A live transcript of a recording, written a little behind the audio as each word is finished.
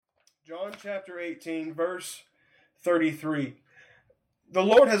John chapter 18, verse 33. The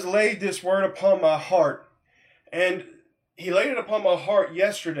Lord has laid this word upon my heart, and He laid it upon my heart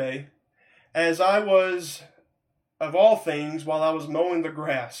yesterday as I was, of all things, while I was mowing the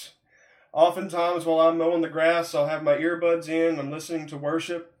grass. Oftentimes while I'm mowing the grass, I'll have my earbuds in, I'm listening to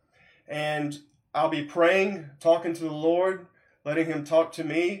worship, and I'll be praying, talking to the Lord, letting Him talk to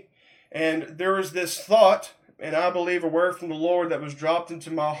me. And there was this thought, and I believe a word from the Lord that was dropped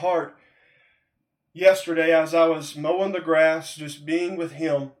into my heart yesterday as I was mowing the grass, just being with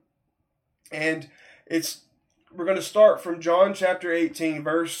Him. And we're going to start from John chapter 18,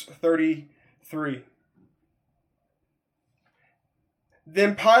 verse 33.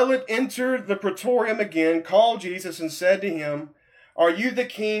 Then Pilate entered the praetorium again, called Jesus, and said to him, "Are you the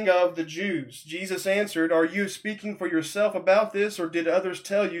king of the Jews?" Jesus answered, "Are you speaking for yourself about this, or did others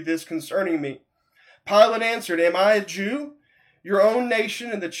tell you this concerning me?" Pilate answered, "Am I a Jew? Your own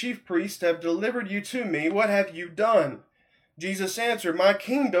nation and the chief priests have delivered you to me. What have you done?" Jesus answered, "My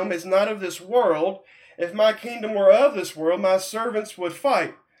kingdom is not of this world. If my kingdom were of this world, my servants would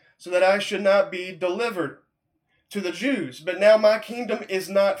fight, so that I should not be delivered to the Jews. But now my kingdom is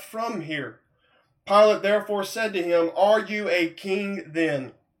not from here." Pilate therefore said to him, "Are you a king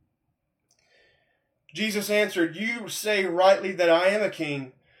then?" Jesus answered, "You say rightly that I am a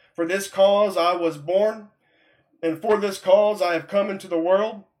king. For this cause I was born, and for this cause I have come into the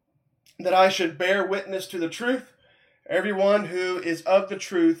world, that I should bear witness to the truth. Everyone who is of the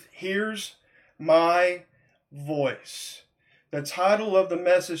truth hears my voice." The title of the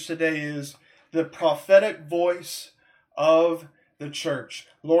message today is "The Prophetic Voice of the Church."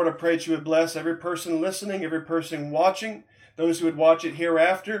 Lord, I pray that you would bless every person listening, every person watching, those who would watch it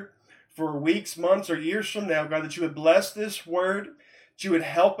hereafter, for weeks, months, or years from now. God, that you would bless this word, that you would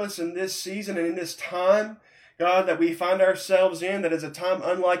help us in this season and in this time, God, that we find ourselves in, that is a time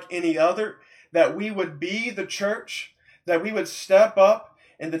unlike any other, that we would be the church, that we would step up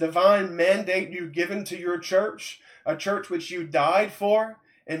in the divine mandate you've given to your church, a church which you died for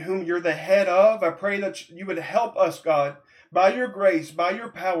and whom you're the head of. I pray that you would help us, God, by your grace, by your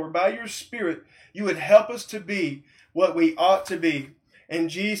power, by your Spirit. You would help us to be what we ought to be. In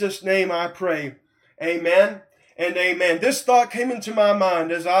Jesus' name I pray. Amen and amen. This thought came into my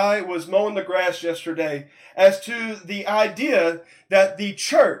mind as I was mowing the grass yesterday as to the idea that the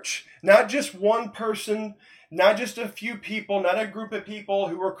church, not just one person, not just a few people, not a group of people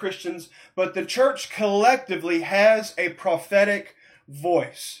who are Christians, but the church collectively has a prophetic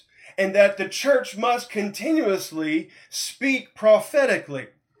voice, and that the church must continuously speak prophetically.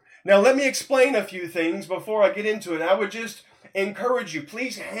 Now, let me explain a few things before I get into it. I would just encourage you,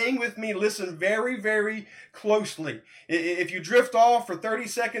 please hang with me, listen very, very closely. If you drift off for 30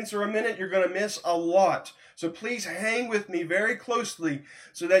 seconds or a minute, you're going to miss a lot. So please hang with me very closely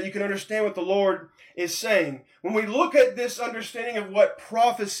so that you can understand what the Lord is saying. When we look at this understanding of what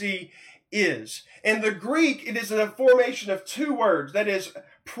prophecy is, in the Greek, it is a formation of two words, that is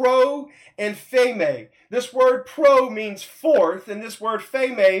pro and pheme. This word pro means forth, and this word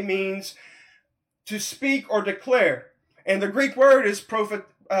pheme means to speak or declare. And the Greek word is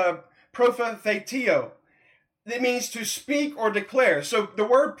propheteo. It means to speak or declare. So the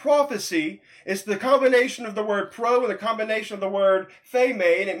word prophecy is the combination of the word pro and the combination of the word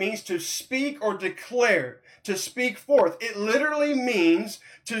pheme, and it means to speak or declare, to speak forth. It literally means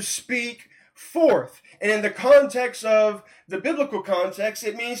to speak forth. And in the context of the biblical context,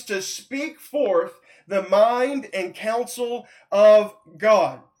 it means to speak forth the mind and counsel of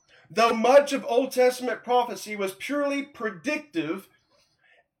God. Though much of Old Testament prophecy was purely predictive,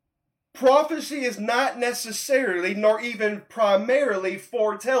 prophecy is not necessarily, nor even primarily,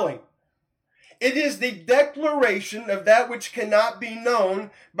 foretelling. It is the declaration of that which cannot be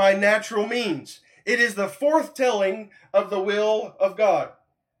known by natural means. It is the foretelling of the will of God,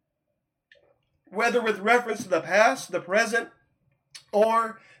 whether with reference to the past, the present,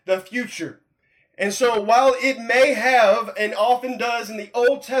 or the future. And so while it may have, and often does in the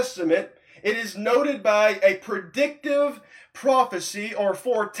Old Testament, it is noted by a predictive prophecy or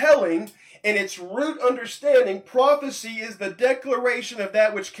foretelling. In its root understanding, prophecy is the declaration of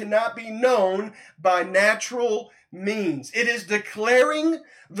that which cannot be known by natural means. It is declaring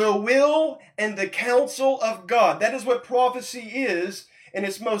the will and the counsel of God. That is what prophecy is in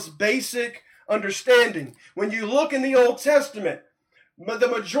its most basic understanding. When you look in the Old Testament, the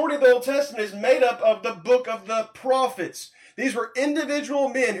majority of the Old Testament is made up of the book of the prophets. These were individual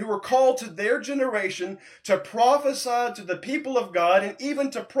men who were called to their generation to prophesy to the people of God and even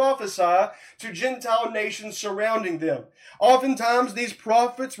to prophesy to Gentile nations surrounding them. Oftentimes these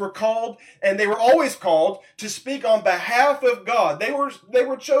prophets were called, and they were always called, to speak on behalf of God. They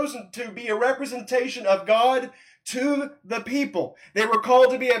were chosen to be a representation of God to the people. They were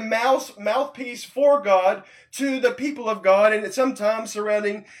called to be a mouthpiece for God to the people of God and sometimes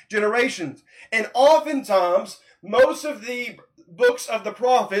surrounding generations. And oftentimes, most of the books of the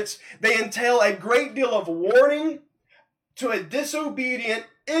prophets, they entail a great deal of warning to a disobedient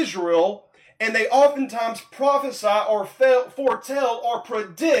Israel, and they oftentimes prophesy or foretell or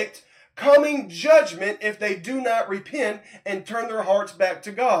predict coming judgment if they do not repent and turn their hearts back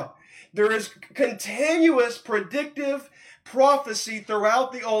to God. There is continuous predictive prophecy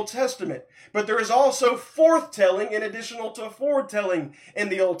throughout the Old Testament, but there is also forthtelling in addition to foretelling in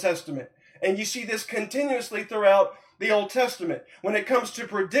the Old Testament. And you see this continuously throughout the Old Testament. When it comes to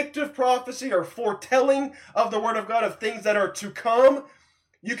predictive prophecy or foretelling of the Word of God of things that are to come,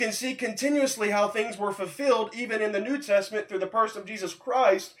 you can see continuously how things were fulfilled even in the New Testament through the person of Jesus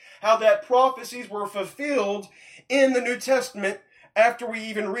Christ, how that prophecies were fulfilled in the New Testament after we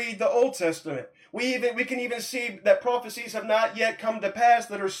even read the Old Testament. We can even see that prophecies have not yet come to pass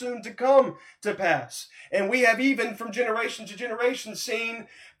that are soon to come to pass. And we have even from generation to generation seen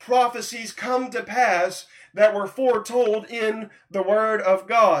prophecies come to pass that were foretold in the Word of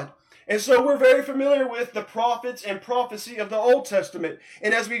God. And so we're very familiar with the prophets and prophecy of the Old Testament.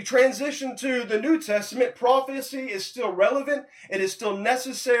 And as we transition to the New Testament, prophecy is still relevant, it is still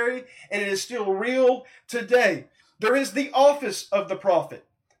necessary, and it is still real today. There is the office of the prophet.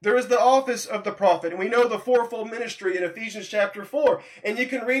 There is the office of the prophet. And we know the fourfold ministry in Ephesians chapter 4. And you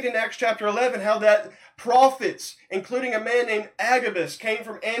can read in Acts chapter 11 how that prophets, including a man named Agabus, came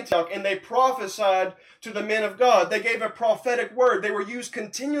from Antioch and they prophesied to the men of God. They gave a prophetic word. They were used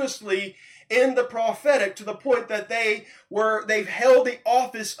continuously in the prophetic to the point that they've held the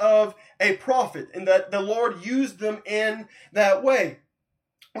office of a prophet and that the Lord used them in that way.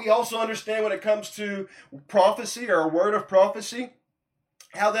 We also understand when it comes to prophecy or a word of prophecy,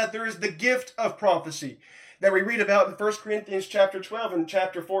 how that there is the gift of prophecy that we read about in 1 Corinthians chapter 12 and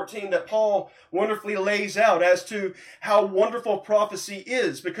chapter 14 that Paul wonderfully lays out as to how wonderful prophecy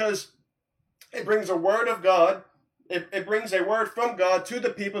is, because it brings a word of God, it brings a word from God to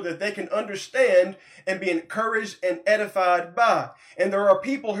the people that they can understand and be encouraged and edified by. And there are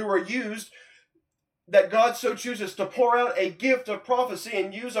people who are used that God so chooses to pour out a gift of prophecy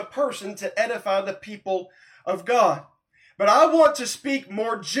and use a person to edify the people of God. But I want to speak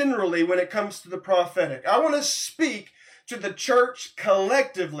more generally when it comes to the prophetic. I want to speak to the church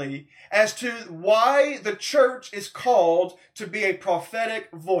collectively as to why the church is called to be a prophetic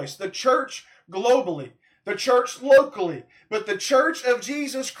voice. The church globally, the church locally, but the church of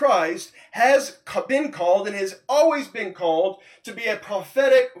Jesus Christ has been called and has always been called to be a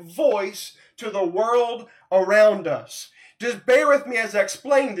prophetic voice to the world around us. Just bear with me as I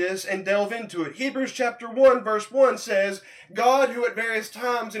explain this and delve into it. Hebrews chapter 1 verse 1 says, God who at various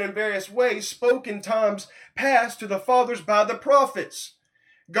times and in various ways spoke in times past to the fathers by the prophets.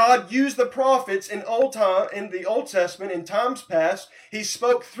 God used the prophets in the Old Testament in times past. He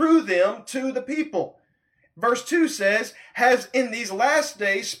spoke through them to the people. Verse 2 says, has in these last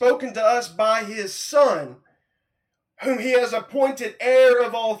days spoken to us by his Son, whom he has appointed heir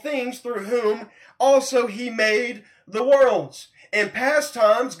of all things, through whom also he made the worlds. In past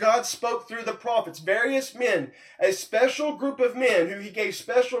times, God spoke through the prophets, various men, a special group of men who he gave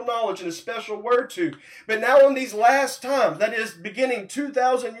special knowledge and a special word to. But now in these last times, that is beginning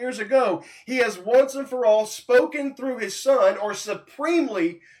 2,000 years ago, he has once and for all spoken through his Son, or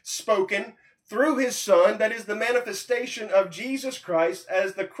supremely spoken through his Son, that is the manifestation of Jesus Christ,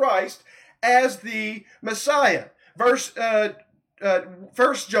 as the Messiah. 1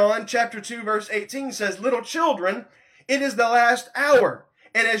 John chapter 2 verse 18 says, little children, it is the last hour.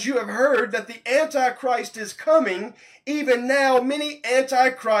 And as you have heard that the Antichrist is coming, even now many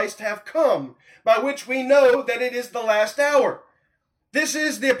Antichrists have come, by which we know that it is the last hour. This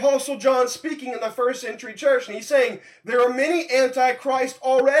is the Apostle John speaking in the first century church. And he's saying there are many Antichrists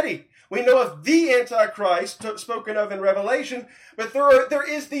already. We know of the Antichrist spoken of in Revelation, but there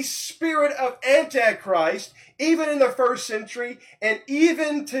is the spirit of Antichrist even in the first century and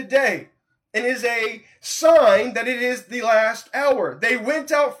even today. It is a sign that it is the last hour. They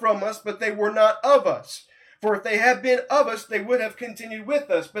went out from us, but they were not of us. For if they had been of us, they would have continued with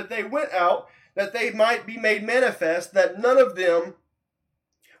us. But they went out that they might be made manifest that none of them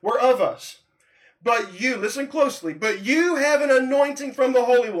were of us. But you, listen closely, but you have an anointing from the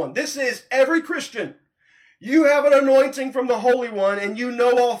Holy One. This is every Christian. You have an anointing from the Holy One, and you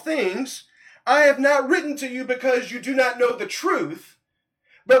know all things. I have not written to you because you do not know the truth,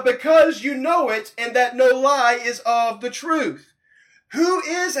 but because you know it, and that no lie is of the truth. Who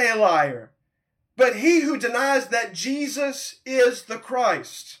is a liar but he who denies that Jesus is the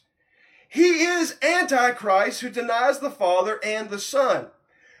Christ? He is Antichrist, who denies the Father and the Son.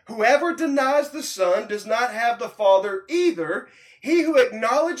 Whoever denies the Son does not have the Father either. He who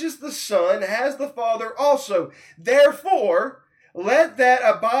acknowledges the Son has the Father also. Therefore, let that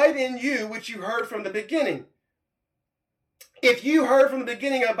abide in you which you heard from the beginning. If you heard from the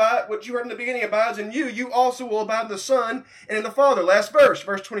beginning about what you heard in the beginning abides in you, you also will abide in the Son and in the Father. Last verse,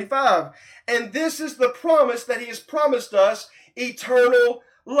 verse 25. And this is the promise that he has promised us, eternal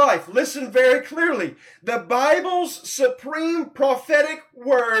life. Listen very clearly. The Bible's supreme prophetic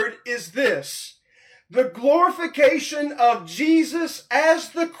word is this: the glorification of Jesus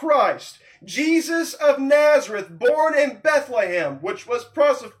as the Christ, Jesus of Nazareth, born in Bethlehem, which was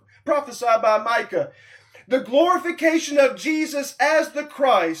prophesied by Micah. The glorification of Jesus as the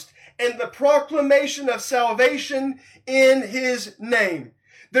Christ and the proclamation of salvation in his name.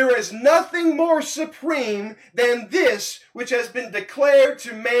 There is nothing more supreme than this which has been declared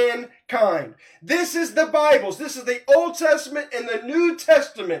to mankind. This is the Bible's, this is the Old Testament and the New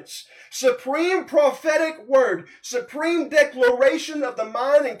Testament's supreme prophetic word, supreme declaration of the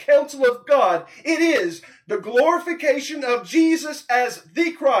mind and counsel of God. It is the glorification of Jesus as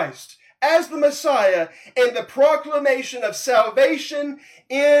the Christ, as the Messiah, and the proclamation of salvation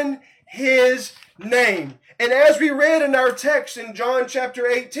in his name. And as we read in our text in John chapter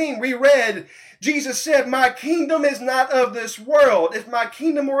 18, we read, Jesus said, my kingdom is not of this world. If my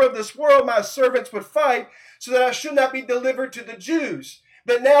kingdom were of this world, my servants would fight so that I should not be delivered to the Jews.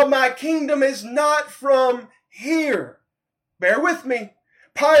 But now my kingdom is not from here. Bear with me.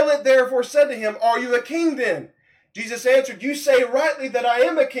 Pilate therefore said to him, are you a king then? Jesus answered, you say rightly that I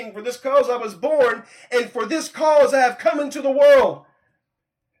am a king. For this cause I was born, and for this cause I have come into the world,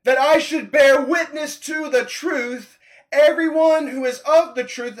 that I should bear witness to the truth. Everyone who is of the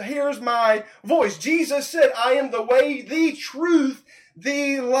truth hears my voice. Jesus said, I am the way, the truth,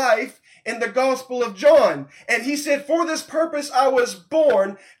 the life, in the Gospel of John. And he said, for this purpose I was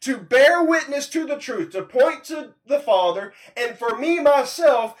born, to bear witness to the truth, to point to the Father, and for me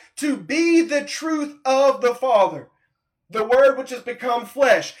myself to be the truth of the Father, the Word which has become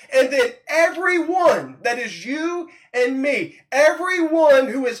flesh. And then everyone, that is you and me, everyone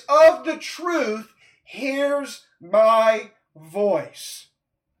who is of the truth hears my voice.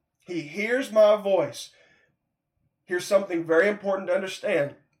 He hears my voice. Here's something very important to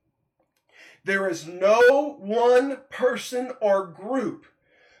understand. There is no one person or group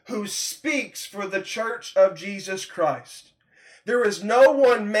who speaks for the Church of Jesus Christ. There is no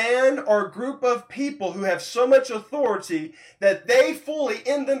one man or group of people who have so much authority that they fully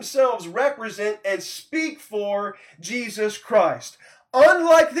in themselves represent and speak for Jesus Christ.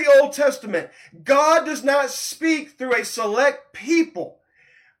 Unlike the Old Testament, God does not speak through a select people,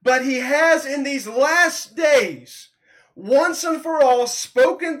 but he has in these last days once and for all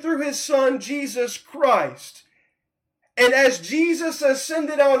spoken through his Son, Jesus Christ. And as Jesus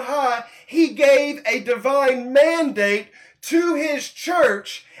ascended on high, he gave a divine mandate to his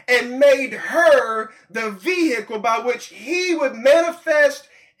church and made her the vehicle by which he would manifest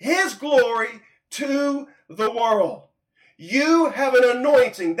his glory to the world. You have an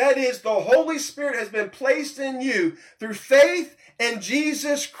anointing. That is, the Holy Spirit has been placed in you through faith in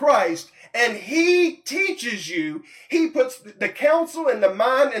Jesus Christ. And he teaches you, he puts the counsel and the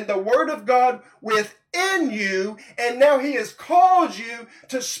mind and the word of God within you. And now he has called you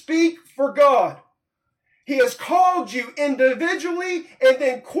to speak for God. He has called you individually and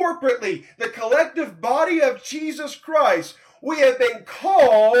then corporately, the collective body of Jesus Christ. We have been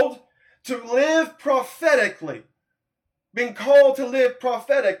called to live prophetically. Been called to live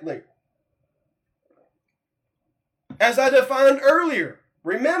prophetically. As I defined earlier,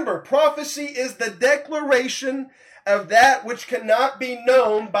 remember, prophecy is the declaration of that which cannot be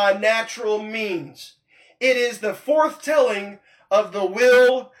known by natural means. It is the foretelling of the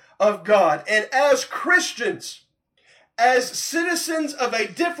will of God. And as Christians, as citizens of a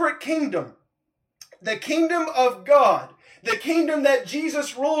different kingdom, the kingdom of God, the kingdom that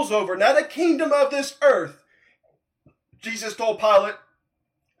Jesus rules over, not a kingdom of this earth. Jesus told Pilate,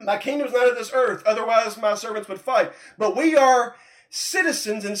 my kingdom is not of this earth, otherwise my servants would fight. But we are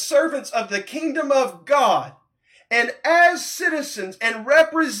citizens and servants of the kingdom of God. And as citizens and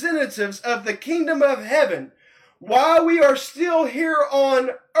representatives of the kingdom of heaven, while we are still here on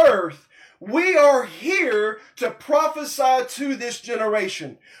earth, We are here to prophesy to this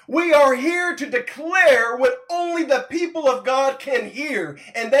generation. We are here to declare what only the people of God can hear,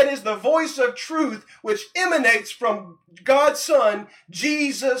 and that is the voice of truth which emanates from God's Son,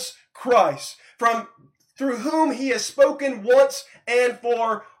 Jesus Christ, through whom he has spoken once and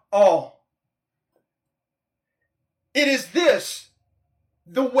for all. It is this,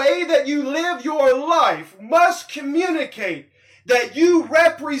 the way that you live your life must communicate that you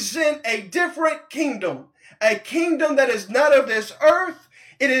represent a different kingdom, a kingdom that is not of this earth.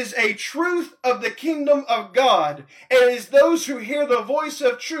 It is a truth of the kingdom of God. And it is those who hear the voice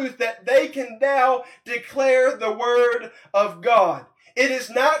of truth that they can now declare the word of God. It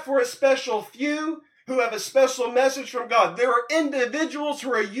is not for a special few who have a special message from God. There are individuals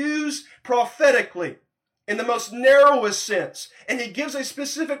who are used prophetically in the most narrowest sense. And he gives a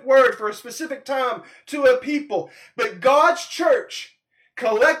specific word for a specific time to a people. But God's church,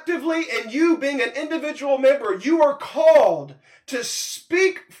 collectively, and you being an individual member, you are called to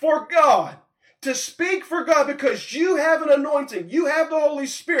speak for God. To speak for God because you have an anointing. You have the Holy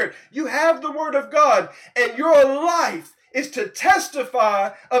Spirit. You have the Word of God. And your life is to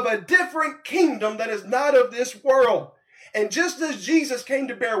testify of a different kingdom that is not of this world. And just as Jesus came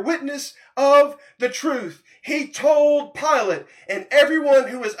to bear witness of the truth, he told Pilate, and everyone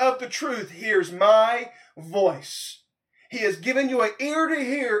who is of the truth hears my voice. He has given you an ear to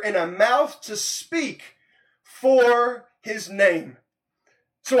hear and a mouth to speak for his name.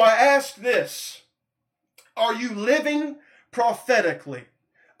 So I ask this, are you living prophetically?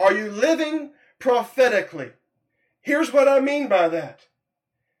 Are you living prophetically? Here's what I mean by that.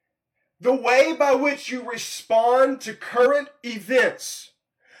 The way by which you respond to current events,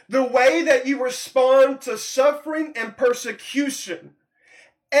 the way that you respond to suffering and persecution,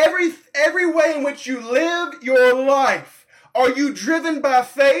 every way in which you live your life, are you driven by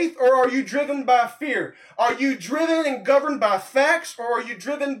faith or are you driven by fear? Are you driven and governed by facts or are you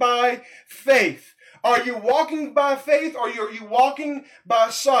driven by faith? Are you walking by faith or are you walking by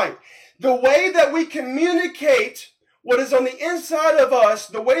sight? The way that we communicate what is on the inside of us,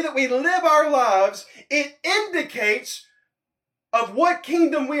 the way that we live our lives, it indicates of what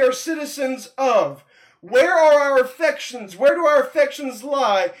kingdom we are citizens of. Where are our affections? Where do our affections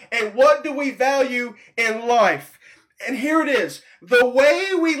lie? And what do we value in life? And here it is. The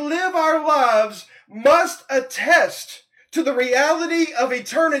way we live our lives must attest to the reality of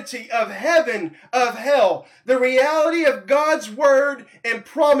eternity, of heaven, of hell, the reality of God's word and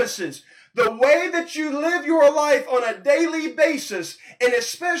promises. The way that you live your life on a daily basis, and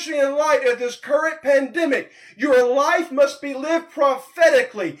especially in light of this current pandemic, your life must be lived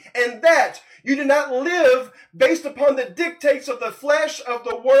prophetically, and that you do not live based upon the dictates of the flesh, of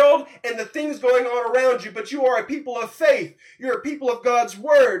the world, and the things going on around you, but you are a people of faith. You're a people of God's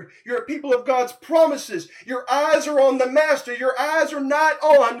word. You're a people of God's promises. Your eyes are on the Master. Your eyes are not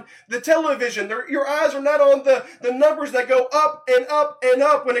on the television. Your eyes are not on the numbers that go up and up and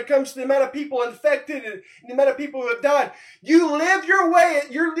up when it comes to the amount of people infected and the amount of people who have died. You live your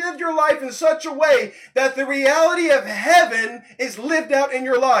life in such a way that the reality of heaven is lived out in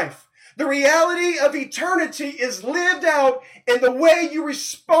your life. The reality of eternity is lived out in the way you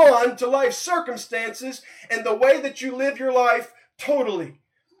respond to life's circumstances and the way that you live your life totally.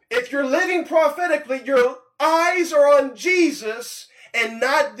 If you're living prophetically, your eyes are on Jesus and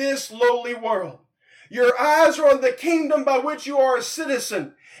not this lowly world. Your eyes are on the kingdom by which you are a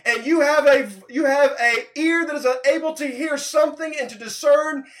citizen. And you have a ear that is able to hear something and to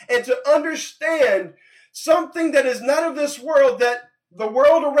discern and to understand something that is not of this world, that the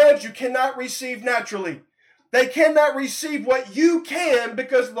world around you cannot receive naturally. They cannot receive what you can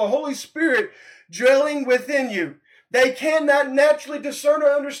because of the Holy Spirit dwelling within you. They cannot naturally discern or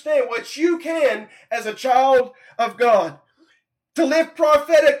understand what you can as a child of God. To live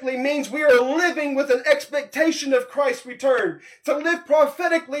prophetically means we are living with an expectation of Christ's return. To live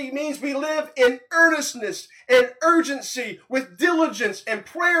prophetically means we live in earnestness and urgency, with diligence and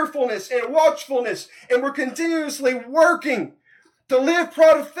prayerfulness and watchfulness, and we're continuously working. To live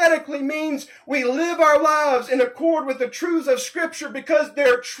prophetically means we live our lives in accord with the truths of Scripture because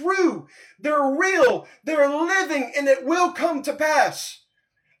they're true, they're real, they're living, and it will come to pass.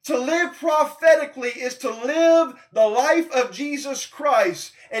 To live prophetically is to live the life of Jesus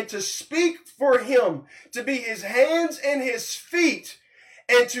Christ and to speak for Him, to be His hands and His feet,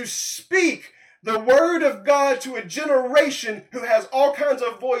 and to speak the Word of God to a generation who has all kinds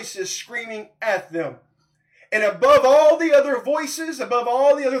of voices screaming at them. And above all the other voices, above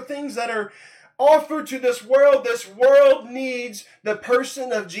all the other things that are offered to this world needs the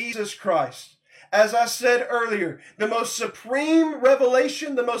person of Jesus Christ. As I said earlier, the most supreme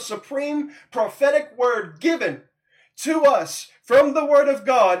revelation, the most supreme prophetic word given to us from the Word of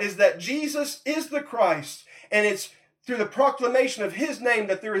God is that Jesus is the Christ, and it's through the proclamation of His name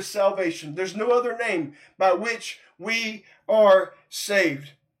that there is salvation. There's no other name by which we are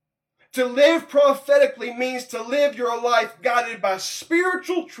saved. To live prophetically means to live your life guided by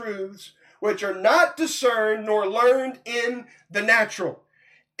spiritual truths which are not discerned nor learned in the natural.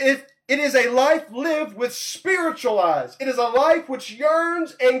 It is a life lived with spiritual eyes. It is a life which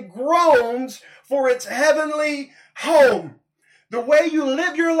yearns and groans for its heavenly home. The way you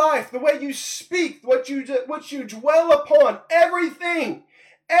live your life, the way you speak, what you dwell upon, everything,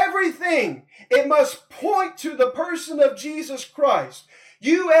 it must point to the person of Jesus Christ.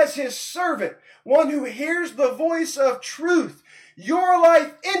 You as His servant, one who hears the voice of truth, your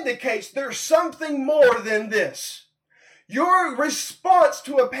life indicates there's something more than this. Your response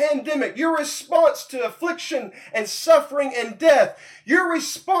to a pandemic, your response to affliction and suffering and death, your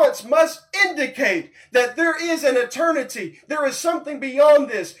response must indicate that there is an eternity, there is something beyond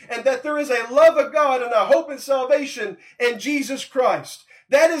this, and that there is a love of God and a hope and salvation in Jesus Christ.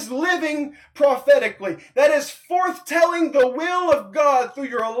 That is living prophetically. That is forthtelling the will of God through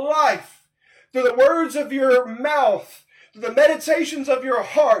your life, through the words of your mouth, through the meditations of your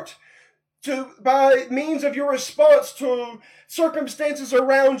heart, by means of your response to circumstances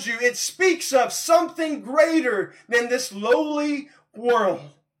around you. It speaks of something greater than this lowly world.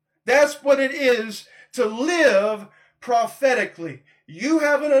 That's what it is to live prophetically. You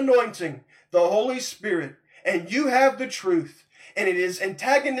have an anointing, the Holy Spirit, and you have the truth. And it is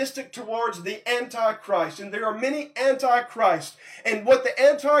antagonistic towards the Antichrist. And there are many Antichrists. And what the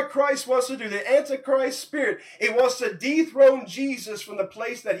Antichrist wants to do, the Antichrist spirit, it wants to dethrone Jesus from the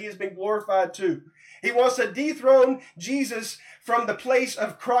place that He has been glorified to. He wants to dethrone Jesus from the place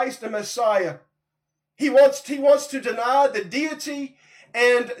of Christ the Messiah. He wants to deny the deity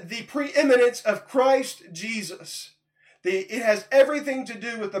and the preeminence of Christ Jesus. It has everything to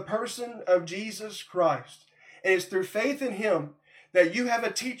do with the person of Jesus Christ. And it's through faith in Him that you have a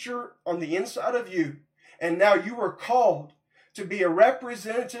teacher on the inside of you, and now you are called to be a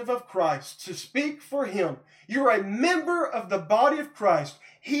representative of Christ, to speak for Him. You're a member of the body of Christ.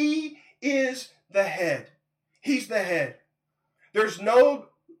 He is the head. He's the head. There's no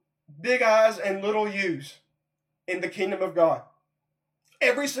big I's and little U's in the kingdom of God.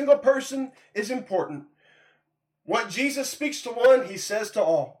 Every single person is important. What Jesus speaks to one, He says to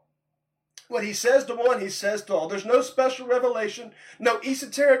all. What He says to one, He says to all. There's no special revelation, no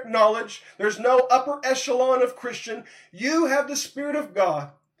esoteric knowledge. There's no upper echelon of Christian. You have the Spirit of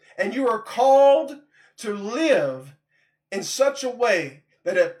God, and you are called to live in such a way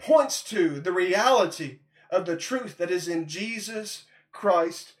that it points to the reality of the truth that is in Jesus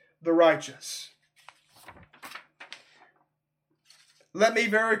Christ the righteous. Let me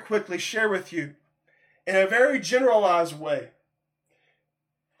very quickly share with you, in a very generalized way,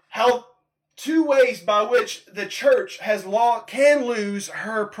 how two ways by which the church can lose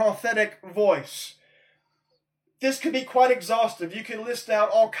her prophetic voice. This could be quite exhaustive. You can list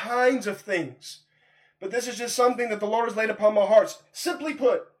out all kinds of things. But this is just something that the Lord has laid upon my heart. Simply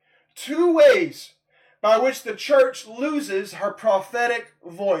put, two ways by which the church loses her prophetic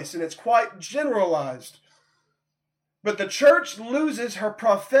voice. And it's quite generalized. But the church loses her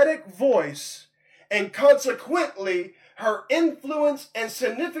prophetic voice, and consequently her influence and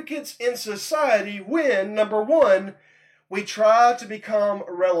significance in society when, number one, we try to become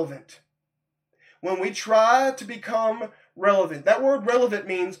relevant. When we try to become relevant. That word relevant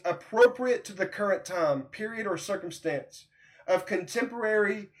means appropriate to the current time, period, or circumstance, of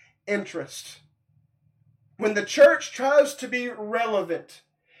contemporary interest. When the church tries to be relevant,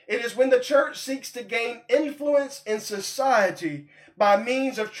 it is when the church seeks to gain influence in society by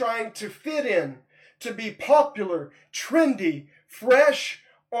means of trying to fit in, to be popular, trendy, fresh,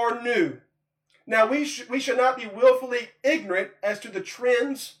 or new. Now, we should not be willfully ignorant as to the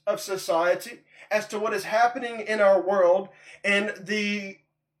trends of society, as to what is happening in our world, and the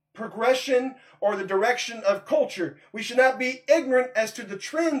progression or the direction of culture. We should not be ignorant as to the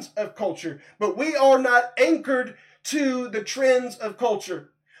trends of culture, but we are not anchored to the trends of culture.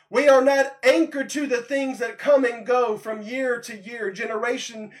 We are not anchored to the things that come and go from year to year,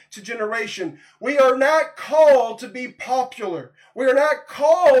 generation to generation. We are not called to be popular. We are not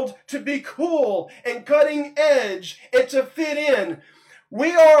called to be cool and cutting edge and to fit in.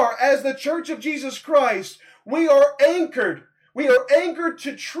 We are, as the Church of Jesus Christ, we are anchored. We are anchored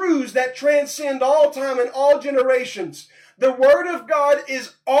to truths that transcend all time and all generations. The Word of God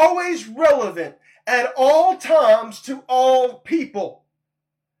is always relevant at all times to all people.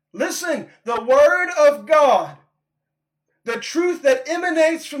 Listen, the Word of God, the truth that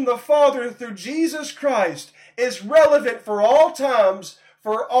emanates from the Father through Jesus Christ, is relevant for all times,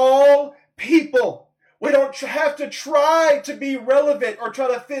 for all people. We don't have to try to be relevant or try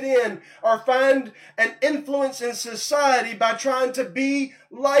to fit in or find an influence in society by trying to be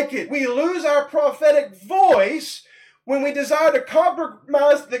like it. We lose our prophetic voice when we desire to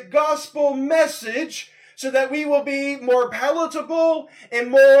compromise the gospel message so that we will be more palatable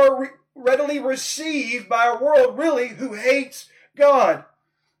and more readily received by a world really who hates God.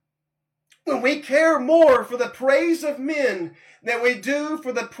 When we care more for the praise of men than we do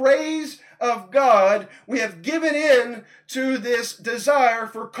for the praise of God, we have given in to this desire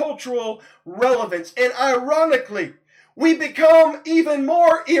for cultural relevance. And ironically, we become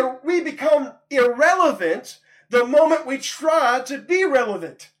irrelevant the moment we try to be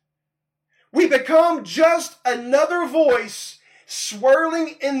relevant. We become just another voice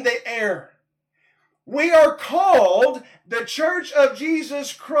swirling in the air. We are called, the Church of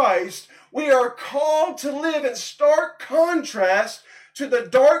Jesus Christ, we are called to live in stark contrast to the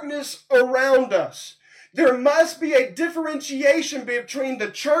darkness around us. There must be a differentiation between the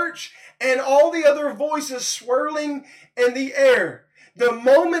church and all the other voices swirling in the air. The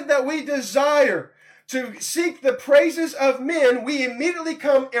moment that we desire to seek the praises of men, we immediately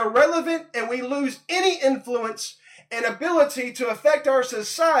become irrelevant and we lose any influence and ability to affect our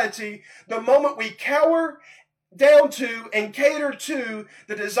society the moment we cower down to and cater to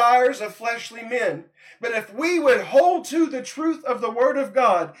the desires of fleshly men. But if we would hold to the truth of the Word of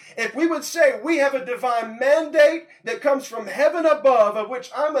God, if we would say we have a divine mandate that comes from heaven above, of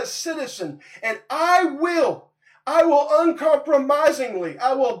which I'm a citizen, and I will uncompromisingly,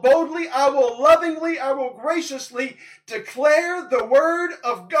 I will boldly, I will lovingly, I will graciously declare the Word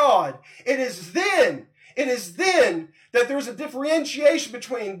of God. It is then that there's a differentiation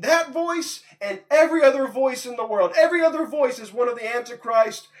between that voice and every other voice in the world. Every other voice is one of the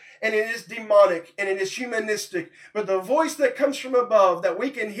Antichrist, and it is demonic, and it is humanistic. But the voice that comes from above that we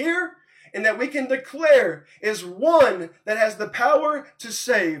can hear and that we can declare is one that has the power to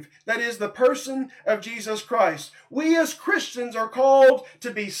save. That is the person of Jesus Christ. We as Christians are called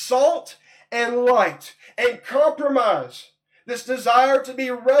to be salt and light and compromise. This desire to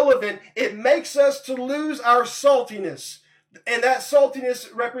be relevant, it makes us to lose our saltiness. And that saltiness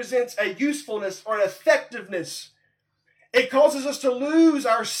represents a usefulness or an effectiveness. It causes us to lose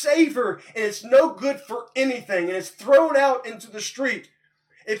our savor, and it's no good for anything, and it's thrown out into the street.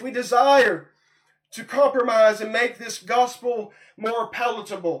 If we desire to compromise and make this gospel more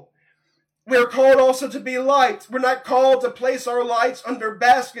palatable, we're called also to be light. We're not called to place our lights under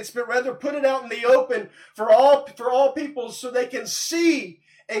baskets, but rather put it out in the open for all people so they can see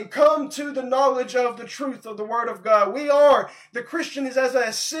and come to the knowledge of the truth of the Word of God. The Christian is as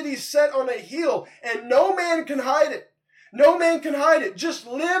a city set on a hill, and no man can hide it. No man can hide it. Just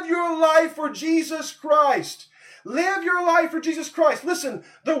live your life for Jesus Christ. Live your life for Jesus Christ. Listen,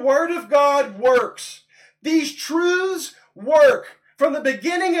 the Word of God works. These truths work. From the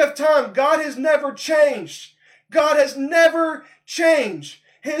beginning of time, God has never changed. God has never changed.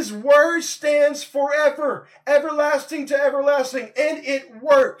 His Word stands forever, everlasting to everlasting, and it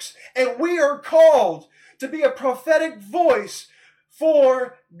works. And we are called to be a prophetic voice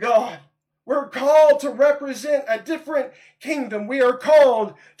for God. We're called to represent a different kingdom. We are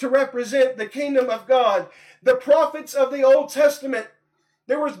called to represent the kingdom of God. The prophets of the Old Testament,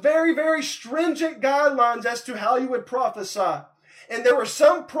 there was very, very stringent guidelines as to how you would prophesy. And there were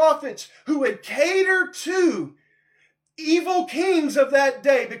some prophets who would cater to evil kings of that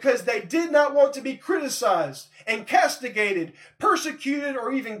day because they did not want to be criticized and castigated, persecuted,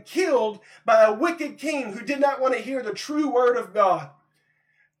 or even killed by a wicked king who did not want to hear the true word of God.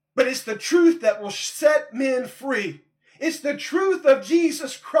 But it's the truth that will set men free. It's the truth of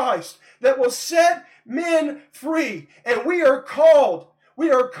Jesus Christ that will set men free. And we are called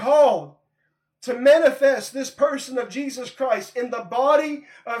to manifest this person of Jesus Christ in the body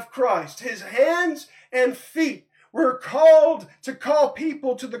of Christ, his hands and feet. We're called to call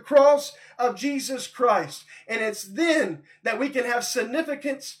people to the cross of Jesus Christ. And it's then that we can have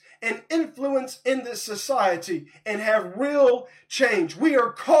significance and influence in this society and have real change. We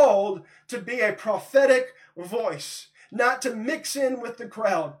are called to be a prophetic voice, not to mix in with the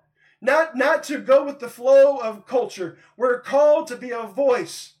crowd, not to go with the flow of culture. We're called to be a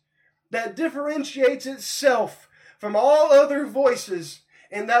voice that differentiates itself from all other voices,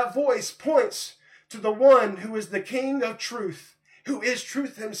 and that voice points to the one who is the King of truth, who is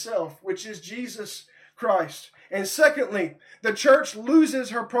truth himself, which is Jesus Christ. And secondly, the church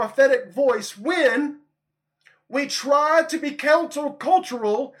loses her prophetic voice when we try to be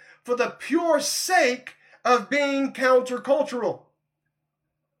countercultural for the pure sake of being countercultural.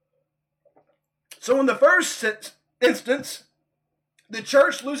 So in the first instance, the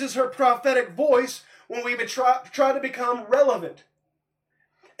church loses her prophetic voice when we try to become relevant.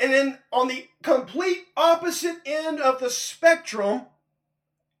 And then on the complete opposite end of the spectrum,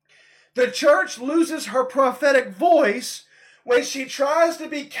 the church loses her prophetic voice when she tries to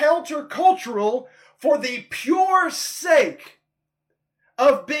be countercultural for the pure sake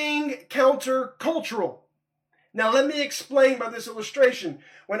of being countercultural. Now, let me explain by this illustration.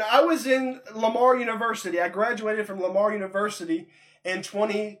 When I was in Lamar University, I graduated from Lamar University in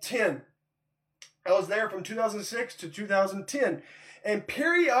 2010. I was there from 2006 to 2010. And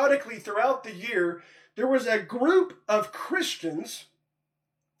periodically throughout the year, there was a group of Christians,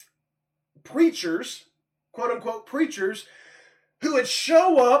 preachers, quote unquote preachers, who would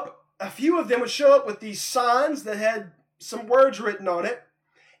show up. A few of them would show up with these signs that had some words written on it.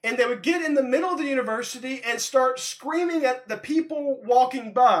 And they would get in the middle of the university and start screaming at the people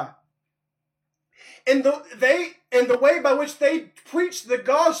walking by. And the way by which they preached the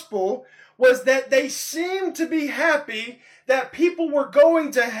gospel was that they seemed to be happy that people were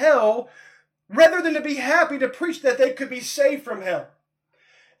going to hell rather than to be happy to preach that they could be saved from hell.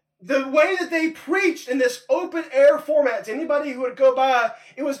 The way that they preached in this open air format to anybody who would go by,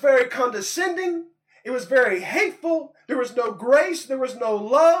 it was very condescending. It was very hateful. There was no grace. There was no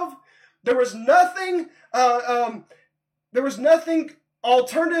love. There was nothing. There was nothing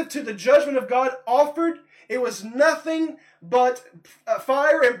alternative to the judgment of God offered. It was nothing but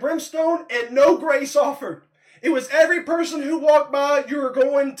fire and brimstone and no grace offered. It was every person who walked by, you were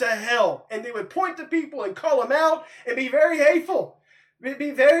going to hell. And they would point to people and call them out and be very hateful. It'd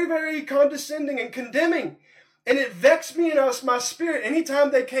be very, very condescending and condemning. And it vexed me in my spirit.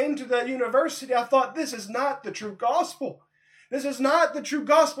 Anytime they came to the university, I thought, this is not the true gospel. This is not the true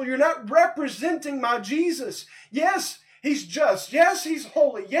gospel. You're not representing my Jesus. Yes, he's just. Yes, he's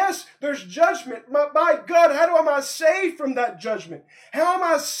holy. Yes, there's judgment. My God, how am I saved from that judgment? How am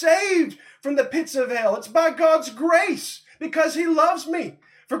I saved from the pits of hell? It's by God's grace, because he loves me.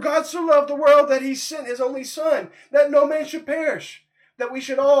 For God so loved the world that he sent his only Son, that no man should perish, that we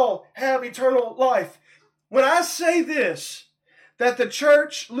should all have eternal life. When I say this, that the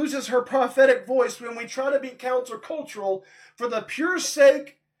church loses her prophetic voice when we try to be countercultural for the pure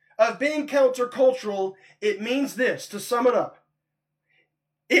sake of being countercultural, it means this, to sum it up.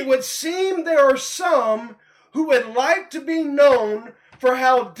 It would seem there are some who would like to be known for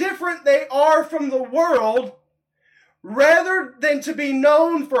how different they are from the world, rather than to be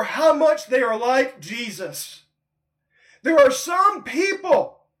known for how much they are like Jesus. There are some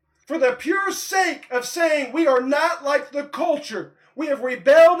people, for the pure sake of saying we are not like the culture, we have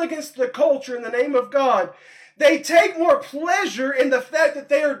rebelled against the culture in the name of God, they take more pleasure in the fact that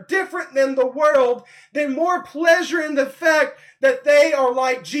they are different than the world than more pleasure in the fact that they are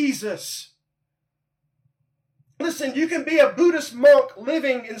like Jesus. Listen, you can be a Buddhist monk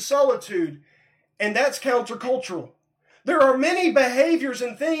living in solitude, and that's countercultural. There are many behaviors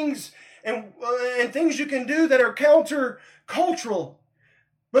and things things you can do that are countercultural.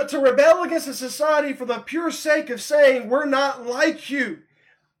 But to rebel against a society for the pure sake of saying we're not like you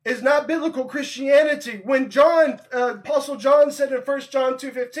is not biblical Christianity. When Apostle John said in 1 John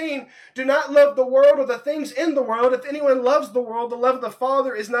 2:15, do not love the world or the things in the world. If anyone loves the world, the love of the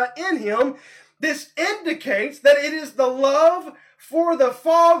Father is not in him. This indicates that it is the love for the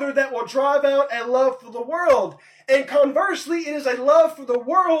Father that will drive out a love for the world. And conversely, it is a love for the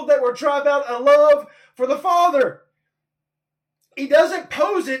world that will drive out a love for the Father. He doesn't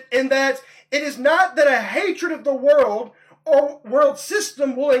pose it in that it is not that a hatred of the world or world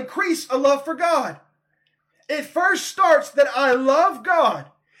system will increase a love for God. It first starts that I love God,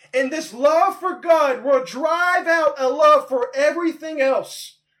 and this love for God will drive out a love for everything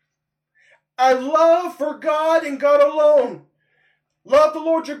else. A love for God and God alone. Love the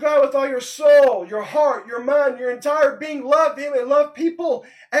Lord your God with all your soul, your heart, your mind, your entire being. Love him and love people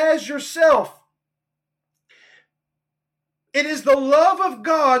as yourself. It is the love of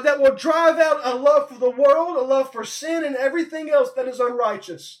God that will drive out a love for the world, a love for sin, and everything else that is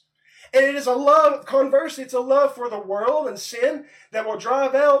unrighteous. And it is a love, conversely, it's a love for the world and sin that will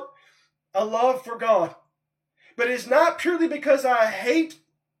drive out a love for God. But it is not purely because I hate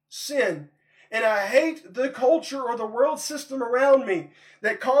sin and I hate the culture or the world system around me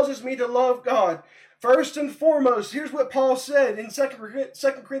that causes me to love God. First and foremost, here's what Paul said in 2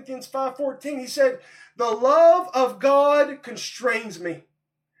 Corinthians 5:14. He said, the love of God constrains me.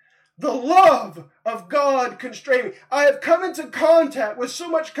 the love of God constrain me. I have come into contact with so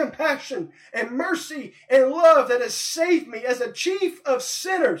much compassion and mercy and love that has saved me as a chief of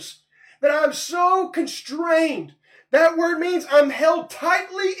sinners that I'm so constrained. That word means I'm held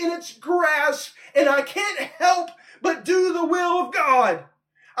tightly in its grasp and I can't help but do the will of God.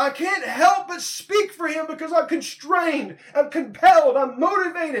 I can't help but speak for Him because I'm constrained, I'm compelled, I'm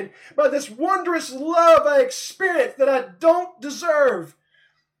motivated by this wondrous love I experience that I don't deserve.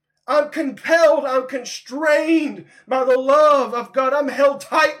 I'm compelled, I'm constrained by the love of God. I'm held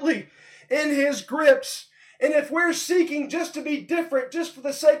tightly in His grips. And if we're seeking just to be different, just for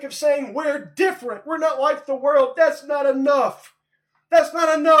the sake of saying we're different, we're not like the world, that's not enough. That's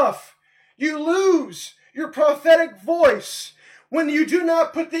not enough. You lose your prophetic voice when you do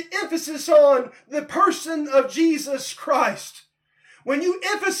not put the emphasis on the person of Jesus Christ. When you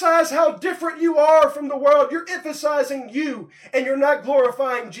emphasize how different you are from the world, you're emphasizing you and you're not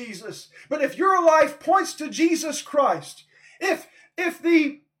glorifying Jesus. But if your life points to Jesus Christ, if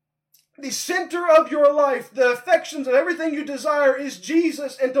the center of your life, the affections of everything you desire is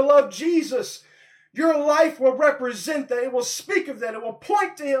Jesus and to love Jesus, your life will represent that. It will speak of that. It will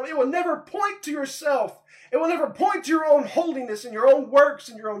point to Him. It will never point to yourself. It will never point to your own holiness and your own works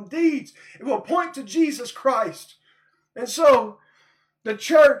and your own deeds. It will point to Jesus Christ. And so, the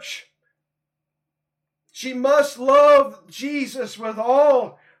church, she must love Jesus with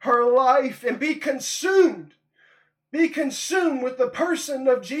all her life and be consumed. Be consumed with the person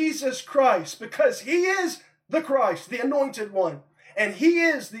of Jesus Christ because He is the Christ, the anointed one. And He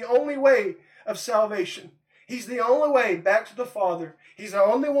is the only way of salvation. He's the only way back to the Father. He's the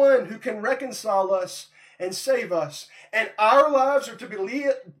only one who can reconcile us and save us. And our lives are to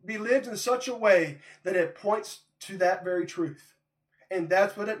be lived in such a way that it points to that very truth. And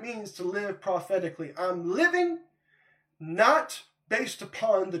that's what it means to live prophetically. I'm living not based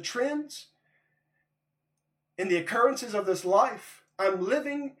upon the trends and the occurrences of this life. I'm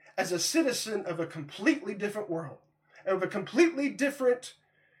living as a citizen of a completely different world, of a completely different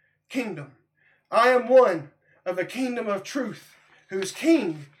kingdom. I am one of a kingdom of truth, whose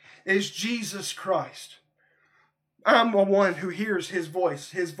king is Jesus Christ. I'm the one who hears His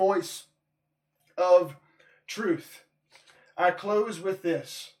voice of truth. I close with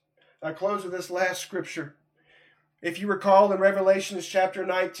this. I close with this last scripture. If you recall in Revelation chapter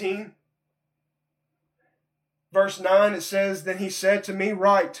 19, verse 9, it says, "Then He said to me,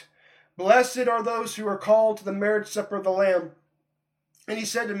 Write, blessed are those who are called to the marriage supper of the Lamb. And He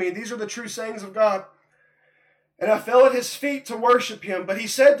said to me, These are the true sayings of God. And I fell at His feet to worship Him. But He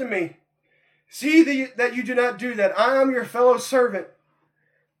said to me, See that you do not do that. I am your fellow servant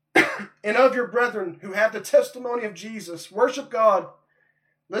and of your brethren who have the testimony of Jesus. Worship God."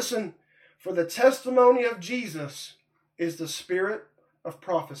 Listen, for the testimony of Jesus is the spirit of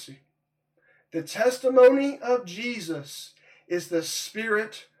prophecy. The testimony of Jesus is the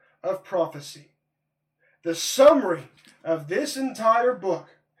spirit of prophecy. The summary of this entire book,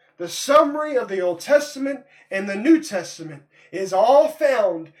 the summary of the Old Testament and the New Testament, is all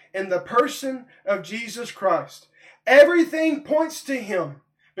found in the person of Jesus Christ. Everything points to Him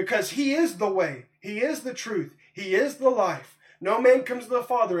because He is the way, He is the truth, He is the life. No man comes to the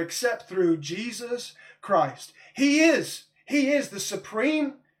Father except through Jesus Christ. He is the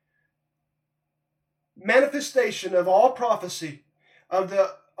supreme manifestation of all prophecy of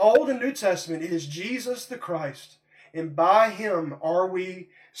the Old and New Testament. It is Jesus the Christ, and by Him are we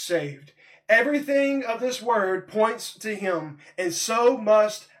saved. Everything of this word points to Him, and so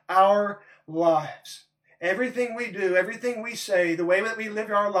must our lives. Everything we do, everything we say, the way that we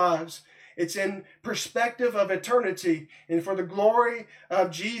live our lives, it's in perspective of eternity and for the glory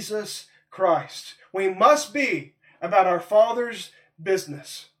of Jesus Christ. We must be about our Father's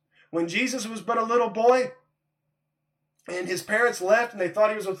business. When Jesus was but a little boy and His parents left and they thought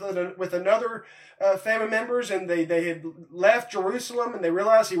He was with another family members, and they had left Jerusalem and they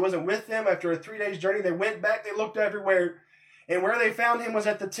realized He wasn't with them after a 3 days journey, they went back, they looked everywhere, and where they found Him was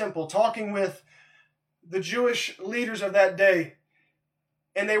at the temple talking with the Jewish leaders of that day.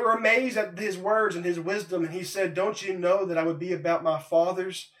 And they were amazed at His words and His wisdom. And He said, "Don't you know that I would be about my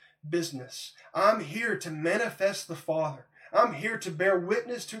Father's business? I'm here to manifest the Father. I'm here to bear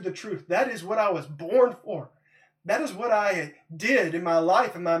witness to the truth. That is what I was born for. That is what I did in my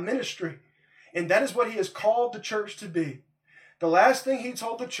life and my ministry. And that is what He has called the church to be." The last thing He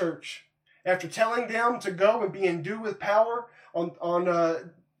told the church, after telling them to go and be endued with power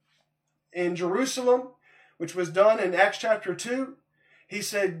in Jerusalem, which was done in Acts chapter 2, He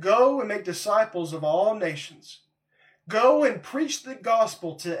said, "Go and make disciples of all nations. Go and preach the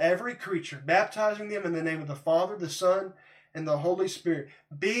gospel to every creature, baptizing them in the name of the Father, the Son, and the Holy Spirit.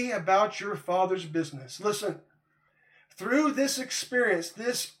 Be about your Father's business. Listen, through this experience,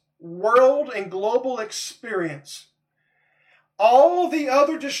 this world and global experience, all the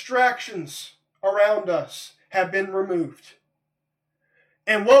other distractions around us have been removed.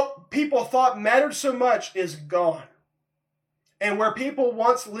 And what people thought mattered so much is gone. And where people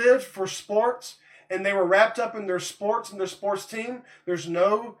once lived for sports and they were wrapped up in their sports and their sports team, there's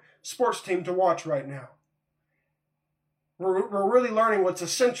no sports team to watch right now. We're really learning what's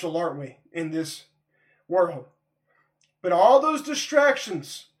essential, aren't we, in this world? But all those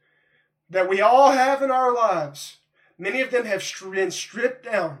distractions that we all have in our lives, many of them have been stripped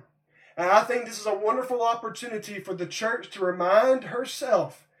down. And I think this is a wonderful opportunity for the church to remind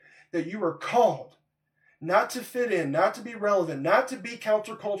herself that you are called not to fit in, not to be relevant, not to be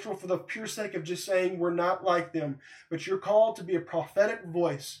countercultural for the pure sake of just saying we're not like them, but you're called to be a prophetic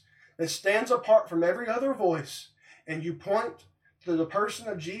voice that stands apart from every other voice, and you point to the person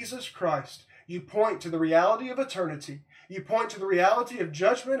of Jesus Christ. You point to the reality of eternity. You point to the reality of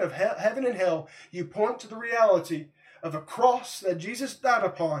judgment of heaven and hell. You point to the reality of a cross that Jesus died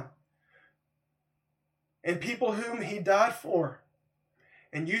upon and people whom he died for.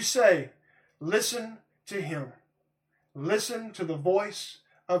 And you say, listen to him. Listen to the voice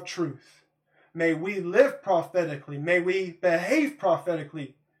of truth. May we live prophetically. May we behave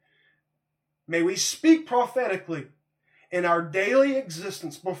prophetically. May we speak prophetically in our daily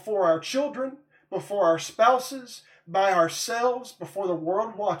existence before our children, before our spouses, by ourselves, before the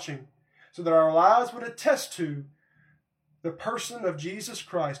world watching, so that our lives would attest to the person of Jesus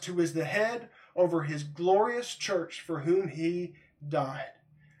Christ, who is the head over his glorious church for whom he died.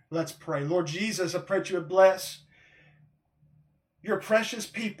 Let's pray. Lord Jesus, I pray that you would bless your precious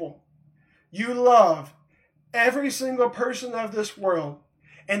people. You love every single person of this world.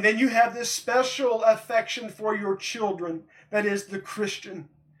 And then you have this special affection for your children, that is the Christian.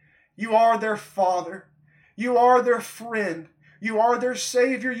 You are their Father. You are their friend. You are their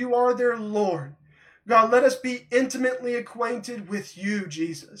Savior. You are their Lord. God, let us be intimately acquainted with you,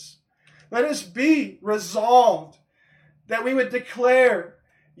 Jesus. Let us be resolved that we would declare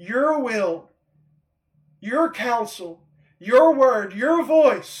your will, your counsel, your word, your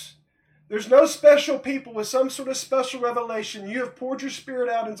voice. There's no special people with some sort of special revelation. You have poured your Spirit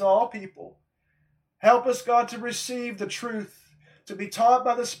out into all people. Help us, God, to receive the truth, to be taught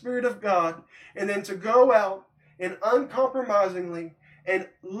by the Spirit of God, and then to go out and uncompromisingly and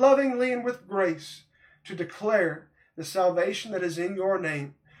lovingly and with grace to declare the salvation that is in your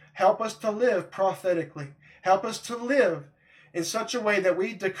name. Help us to live prophetically. Help us to live in such a way that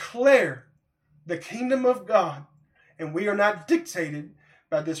we declare the kingdom of God, and we are not dictated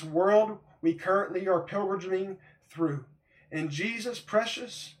by this world we currently are pilgriming through. In Jesus'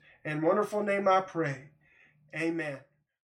 precious and wonderful name I pray. Amen.